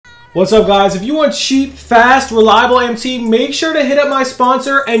What's up, guys? If you want cheap, fast, reliable MT, make sure to hit up my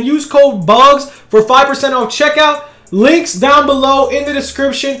sponsor and use code BUGS for 5% off checkout. Links down below in the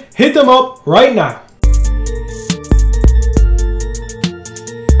description. Hit them up right now.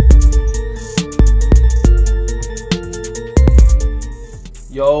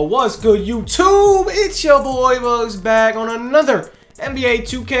 Yo, what's good, YouTube? It's your boy Bugs back on another NBA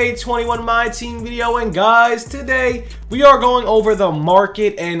 2K21 My Team video, and guys, today we are going over the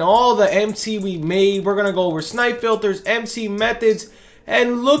market and all the MT we made. We're gonna go over snipe filters, MT methods,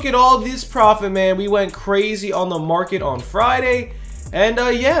 and look at all this profit, man. We went crazy on the market on Friday, and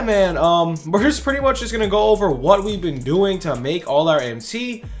yeah, man, we're just pretty much just gonna go over what we've been doing to make all our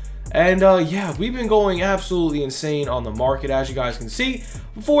MT. And yeah, we've been going absolutely insane on the market, as you guys can see.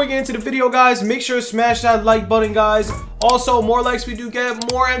 Before we get into the video, guys, make sure to smash that like button, guys. Also, more likes we do get,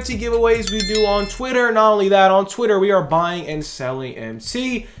 more MT giveaways we do on Twitter. Not only that, on Twitter we are buying and selling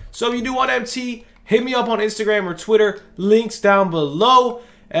MT. So if you do want MT, hit me up on Instagram or Twitter. Links down below.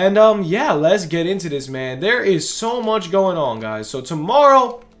 And yeah, let's get into this, man. There is so much going on, guys. So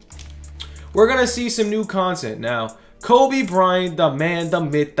tomorrow we're gonna see some new content. Now, Kobe Bryant, the man, the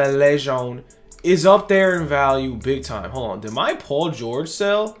myth, the legend, is up there in value big time. Hold on, did my Paul George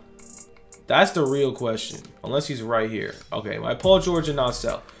sell? That's the real question, unless he's right here. Okay, my Paul George did not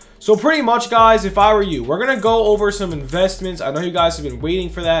sell. So pretty much, guys, if I were you, we're gonna go over some investments. I know you guys have been waiting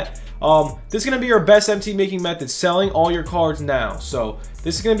for that. This is gonna be your best MT making method, selling all your cards now. So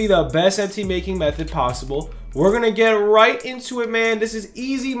this is gonna be the best MT making method possible. We're gonna get right into it, man. This is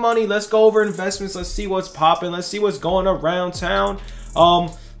easy money. Let's go over investments. Let's see what's popping. Let's see what's going around town.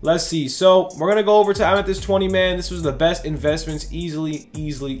 Let's see. So we're gonna go over to Amethyst 20, man. This was the best investments, easily,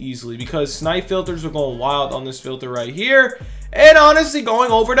 because snipe filters are going wild on this filter right here. And honestly, going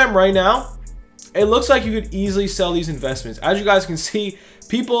over them right now, it looks like you could easily sell these investments. As you guys can see,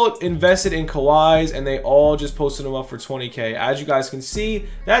 people invested in Kawhis and they all just posted them up for 20K. As you guys can see,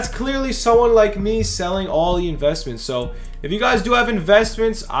 that's clearly someone like me selling all the investments. So if you guys do have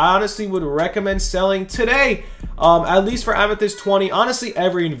investments, I honestly would recommend selling today, at least for Amethyst 20. Honestly,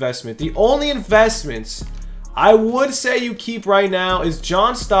 every investment. The only investments I would say you keep right now is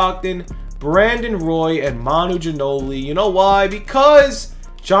John Stockton, Brandon Roy, and Manu Ginobili. You know why? Because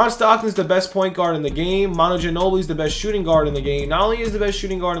John Stockton's the best point guard in the game. Manu Ginobili's the best shooting guard in the game. Not only is the best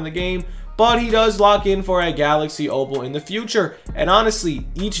shooting guard in the game, but he does lock in for a Galaxy Opal in the future. And honestly,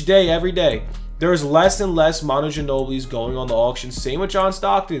 each day, every day, there's less and less Manu Ginobili's going on the auction. Same with John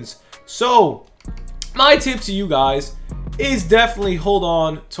Stockton's. So my tip to you guys is definitely hold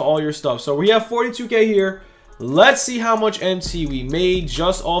on to all your stuff. So we have 42K here. Let's see how much MT we made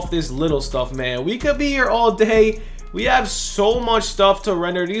just off this little stuff, man. We could be here all day. We have so much stuff to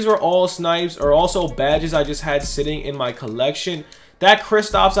render. These are all snipes, or also badges I just had sitting in my collection. That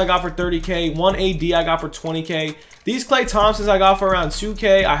Kristaps I got for 30K. One AD I got for 20K. These Klay Thompsons I got for around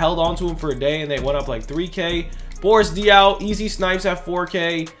 2K. I held on to them for a day and they went up like 3K. Boris Diaw, easy snipes at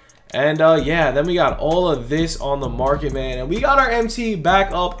 4K. And yeah, then we got all of this on the market, man. And we got our MT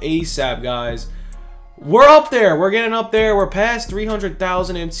back up ASAP, guys. We're up there. We're getting up there. We're past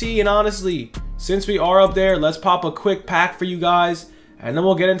 300,000 MT. And honestly, since we are up there, let's pop a quick pack for you guys. And then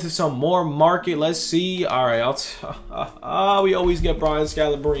we'll get into some more market. Let's see. All right. We always get Brian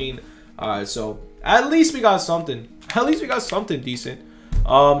Scalabrine. All right. So at least we got something. At least we got something decent.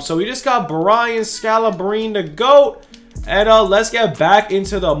 So we just got Brian Scalabrine, the GOAT. And let's get back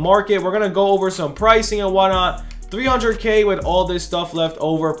into the market. We're going to go over some pricing and whatnot. 300K with all this stuff left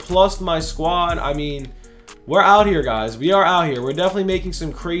over, plus my squad. I mean, we're out here, guys. We are out here. We're definitely making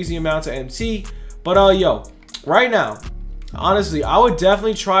some crazy amounts of MT. But yo, right now, honestly, I would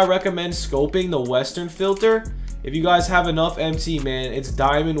definitely recommend scoping the Western filter. If you guys have enough MT, man, it's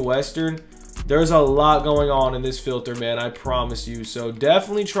Diamond Western. There's a lot going on in this filter, man, I promise you. So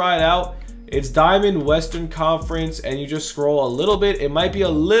definitely try it out. It's Diamond Western Conference, and you just scroll a little bit. It might be a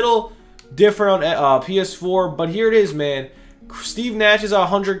little different on PS4, but here it is, man. Steve Nash is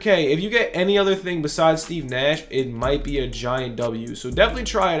 100K. If you get any other thing besides Steve Nash, it might be a giant W. So definitely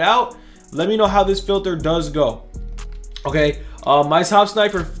try it out. Let me know how this filter does go. Okay, my top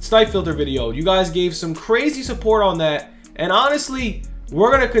snipe filter video, you guys gave some crazy support on that, and honestly,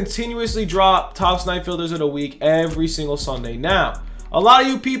 we're gonna continuously drop top snipe filters of the week every single Sunday. Now, a lot of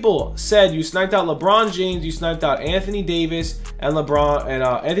you people said you sniped out LeBron James, you sniped out Anthony Davis and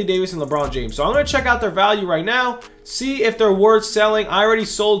LeBron James. So I'm gonna check out their value right now, see if they're worth selling. I already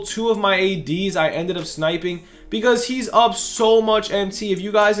sold 2 of my ADs. I ended up sniping because he's up so much MT. If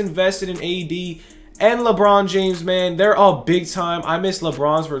you guys invested in AD and LeBron James, man, they're up big time. I missed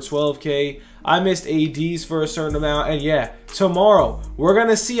LeBron's for 12K. I missed ADs for a certain amount. And yeah, tomorrow we're going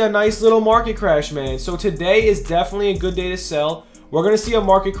to see a nice little market crash, man. So today is definitely a good day to sell. We're going to see a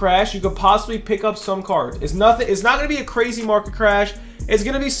market crash. You could possibly pick up some cards. It's not going to be a crazy market crash. It's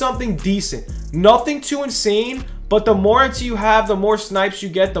going to be something decent. Nothing too insane, but the more MT you have, the more snipes you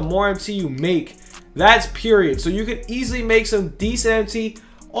get, the more MT you make. That's period. So you can easily make some decent MT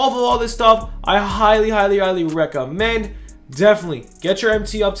off of all this stuff. I highly recommend. Definitely get your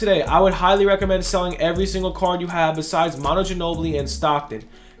MT up today. I would highly recommend selling every single card you have besides Manu Ginobili and Stockton.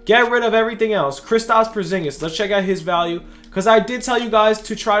 Get rid of everything else. Kristaps Porzingis, let's check out his value, because I did tell you guys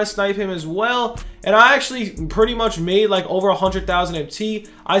to try to snipe him as well, and I actually pretty much made like over 100,000 MT.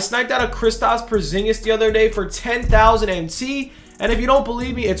 I sniped out a Kristaps Porzingis the other day for 10,000 MT, and if you don't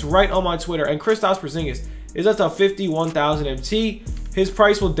believe me, it's right on my Twitter. And Kristaps Porzingis is up to 51,000 MT. His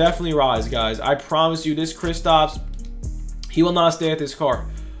price will definitely rise, guys. I promise you, this Kristaps, he will not stay at this card.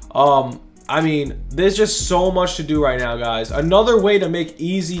 I mean, there's just so much to do right now, guys. Another way to make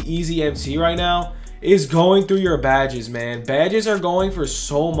easy MT right now is going through your badges, man. Badges are going for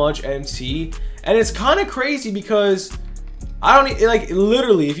so much MT, and it's kind of crazy because I don't like,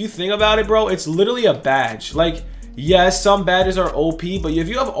 literally, if you think about it, bro, it's literally a badge. Like, yes, some badges are OP, but if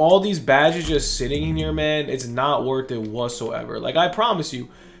you have all these badges just sitting in here, man, it's not worth it whatsoever. Like, I promise you,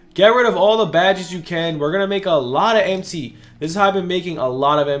 get rid of all the badges you can. We're gonna make a lot of MT. This is how I've been making a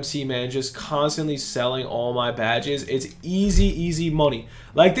lot of MT, man. Just constantly selling all my badges. It's easy money.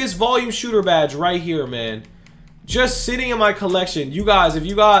 Like this volume shooter badge right here, man. Just sitting in my collection. You guys, if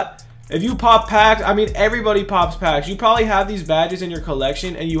you pop packs, I mean, everybody pops packs. You probably have these badges in your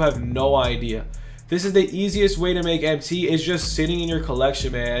collection and you have no idea. This is the easiest way to make MT, is just sitting in your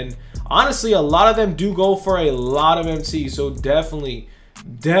collection, man. Honestly, a lot of them do go for a lot of MT, so definitely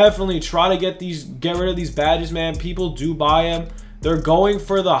try to get rid of these badges, man. People do buy them. They're going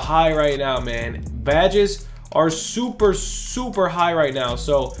for the high right now, man. Badges are super high right now.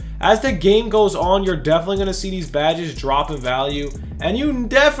 So as the game goes on, you're definitely going to see these badges drop in value, and you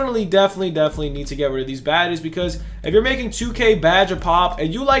definitely need to get rid of these badges, because if you're making 2K badge a pop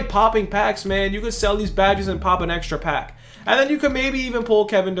and you like popping packs, man, you could sell these badges and pop an extra pack, and then you could maybe even pull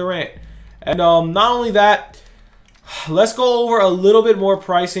Kevin Durant. And not only that, let's go over a little bit more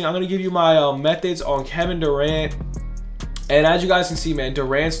pricing. I'm going to give you my methods on Kevin Durant. And as you guys can see, man,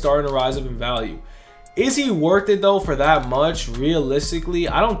 Durant's starting to rise up in value. Is he worth it, though, for that much? Realistically,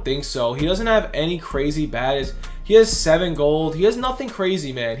 I don't think so. He doesn't have any crazy badges. He has 7 gold. He has nothing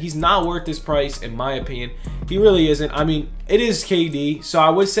crazy, man. He's not worth this price, in my opinion. He really isn't. I mean, it is KD, so I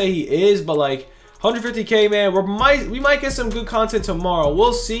would say he is, but like 150K, man, we might get some good content tomorrow.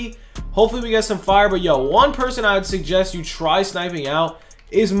 We'll see. Hopefully we get some fire. But yo, one person I would suggest you try sniping out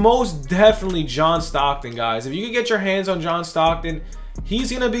is most definitely John Stockton, guys. If you can get your hands on John Stockton,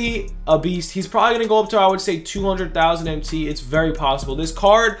 he's gonna be a beast. He's probably gonna go up to, I would say, 200,000 MT. It's very possible. This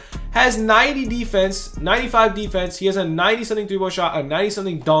card has 90 defense, 95 defense. He has a 90-something 3-point shot, a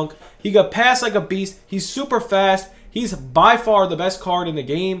 90-something dunk. He can pass like a beast. He's super fast. He's by far the best card in the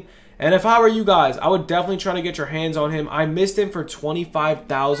game. And if I were you guys, I would definitely try to get your hands on him. I missed him for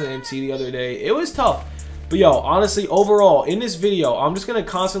 25,000 MT the other day. It was tough. But yo, honestly, overall, in this video, I'm just going to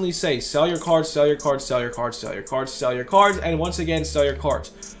constantly say, sell your cards, sell your cards, sell your cards, sell your cards, sell your cards, and once again, sell your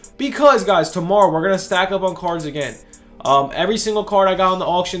cards. Because, guys, tomorrow, we're going to stack up on cards again. Every single card I got on the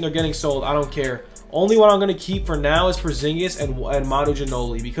auction, they're getting sold. I don't care. Only one I'm going to keep for now is Porzingis and Manu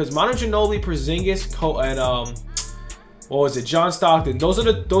Ginobili. Because Manu Ginobili, Porzingis, and what was it? John Stockton. Those are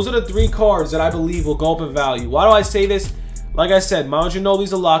the 3 cards that I believe will go up in value. Why do I say this? Like I said, Manu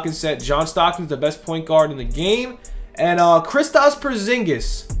Ginobili's a lock and set. John Stockton's the best point guard in the game. And Kristaps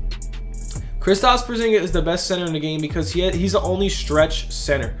Porzingis. Kristaps Porzingis is the best center in the game because he's the only stretch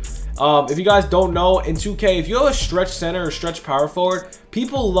center. If you guys don't know, in 2K, if you have a stretch center or stretch power forward,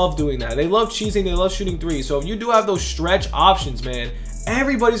 people love doing that. They love cheesing. They love shooting 3. So if you do have those stretch options, man,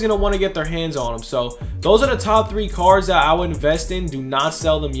 everybody's going to want to get their hands on them. So those are the top 3 cards that I would invest in. Do not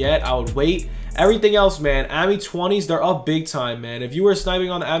sell them yet. I would wait. Everything else, man, AMI 20s, they're up big time, man. If you were sniping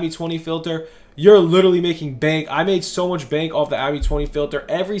on the AMI 20 filter, you're literally making bank. I made so much bank off the AMI 20 filter.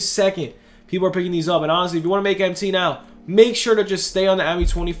 Every second, people are picking these up. And honestly, if you want to make MT now, make sure to just stay on the AMI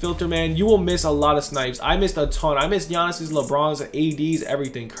 20 filter, man. You will miss a lot of snipes. I missed a ton. I missed Giannis's, LeBron's, ADs,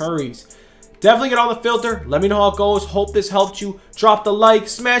 everything, Curry's. Definitely get on the filter. Let me know how it goes. Hope this helped you. Drop the like.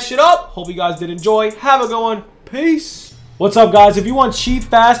 Smash it up. Hope you guys did enjoy. Have a good one. Peace. What's up, guys? If you want cheap,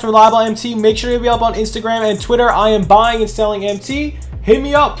 fast, reliable MT, make sure to be up on Instagram and Twitter. I am buying and selling MT. Hit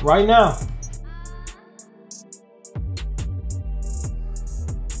me up right now.